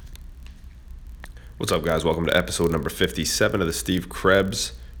What's up, guys? Welcome to episode number 57 of the Steve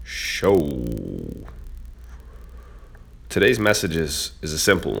Krebs Show. Today's message is a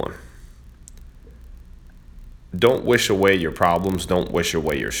simple one. Don't wish away your problems. Don't wish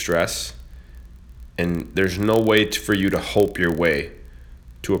away your stress. And there's no way for you to hope your way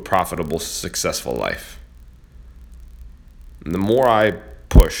to a profitable, successful life. And the more I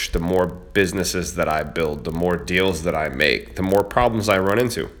push, the more businesses that I build, the more deals that I make, the more problems I run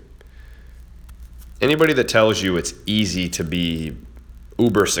into. Anybody that tells you it's easy to be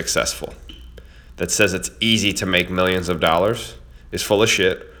uber successful, that says it's easy to make millions of dollars, is full of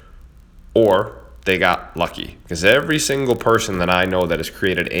shit, or they got lucky. Because every single person that I know that has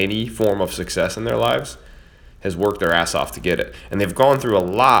created any form of success in their lives has worked their ass off to get it. And they've gone through a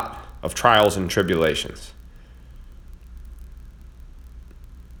lot of trials and tribulations.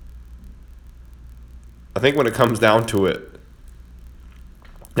 I think when it comes down to it,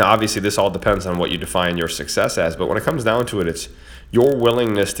 now, obviously, this all depends on what you define your success as, but when it comes down to it, it's your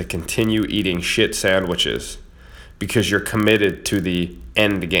willingness to continue eating shit sandwiches because you're committed to the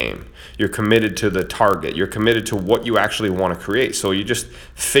end game. You're committed to the target. You're committed to what you actually want to create. So you just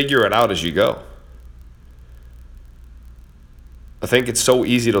figure it out as you go. I think it's so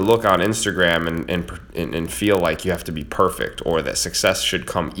easy to look on Instagram and feel like you have to be perfect, or that success should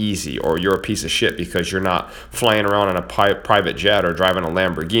come easy, or you're a piece of shit because you're not flying around in a private jet or driving a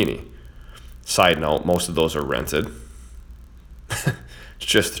Lamborghini. Side note, most of those are rented. It's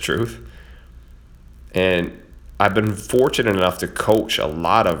just the truth. And I've been fortunate enough to coach a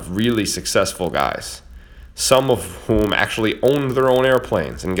lot of really successful guys, some of whom actually owned their own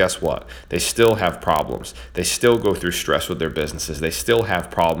airplanes. And guess what? They still have problems. They still go through stress with their businesses. They still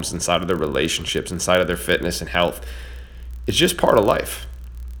have problems inside of their relationships, inside of their fitness and health. It's just part of life.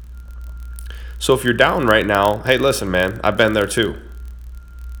 So if you're down right now, hey, listen, man, I've been there too.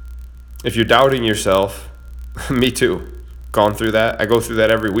 If you're doubting yourself, me too. Gone through that. I go through that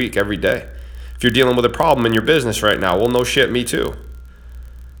every week, every day. If you're dealing with a problem in your business right now, well, no shit, me too.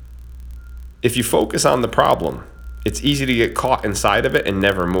 If you focus on the problem, it's easy to get caught inside of it and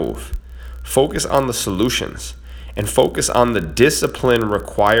never move. Focus on the solutions and focus on the discipline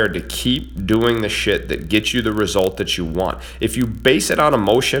required to keep doing the shit that gets you the result that you want. If you base it on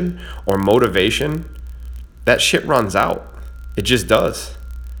emotion or motivation, that shit runs out. It just does.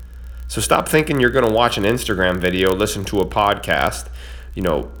 So stop thinking you're going to watch an Instagram video, listen to a podcast,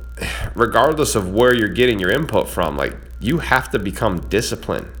 regardless of where you're getting your input from. Like, you have to become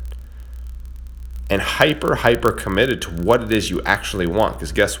disciplined and hyper committed to what it is you actually want.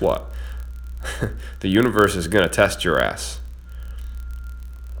 Because guess what? The universe is going to test your ass.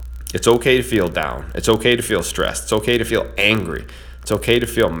 It's okay to feel down. It's okay to feel stressed. It's okay to feel angry. It's okay to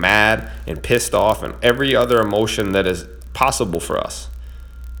feel mad and pissed off and every other emotion that is possible for us.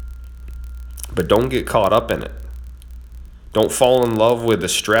 But don't get caught up in it. Don't fall in love with the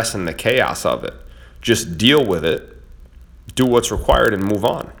stress and the chaos of it. Just deal with it, do what's required, and move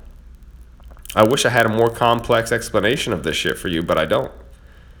on. I wish I had a more complex explanation of this shit for you, but I don't.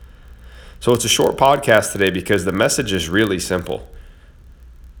 So it's a short podcast today because the message is really simple.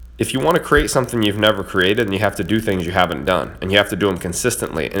 If you want to create something you've never created, and you have to do things you haven't done, and you have to do them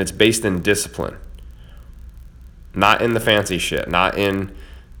consistently, and it's based in discipline, not in the fancy shit, not in,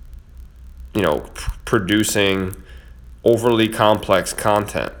 producing overly complex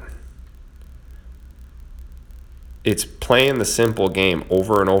content. It's playing the simple game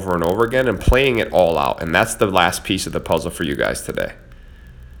over and over and over again and playing it all out. And that's the last piece of the puzzle for you guys today.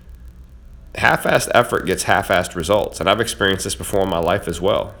 Half-assed effort gets half-assed results. And I've experienced this before in my life as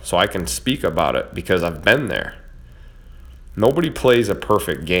well. So I can speak about it because I've been there. Nobody plays a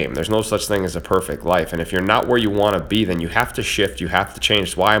perfect game. There's no such thing as a perfect life. And if you're not where you want to be, then you have to shift. You have to change.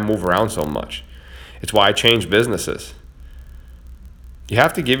 It's why I move around so much. It's why I change businesses. You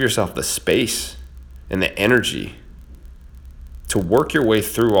have to give yourself the space and the energy to work your way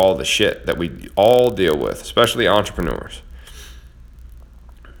through all the shit that we all deal with, especially entrepreneurs.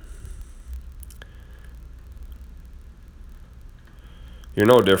 You're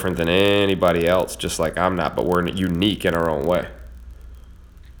no different than anybody else, just like I'm not, but we're unique in our own way.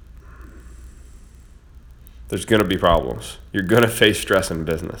 There's going to be problems. You're going to face stress in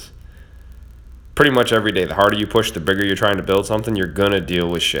business. Pretty much every day. The harder you push, the bigger you're trying to build something, you're going to deal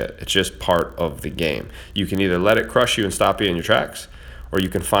with shit. It's just part of the game. You can either let it crush you and stop you in your tracks, or you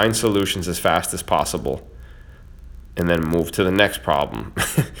can find solutions as fast as possible and then move to the next problem,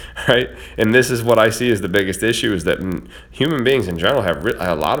 right? And this is what I see as the biggest issue, is that human beings in general have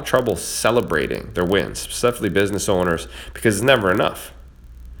a lot of trouble celebrating their wins, specifically business owners, because it's never enough.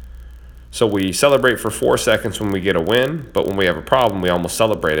 So we celebrate for 4 seconds when we get a win, but when we have a problem, we almost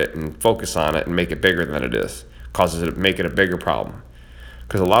celebrate it and focus on it and make it bigger than it is. Causes it to make it a bigger problem.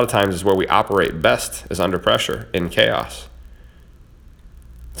 Because a lot of times is where we operate best is under pressure, in chaos.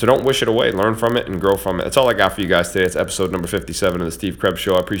 So don't wish it away. Learn from it and grow from it. That's all I got for you guys today. It's episode number 57 of the Steve Krebs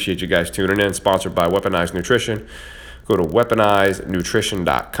Show. I appreciate you guys tuning in. Sponsored by Weaponized Nutrition. Go to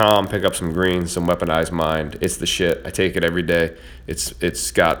weaponizednutrition.com. Pick up some greens, some Weaponized Mind. It's the shit. I take it every day.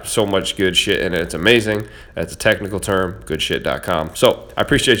 It's got so much good shit in it. It's amazing. That's a technical term. Goodshit.com. So I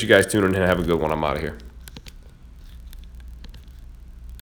appreciate you guys tuning in. Have a good one. I'm out of here.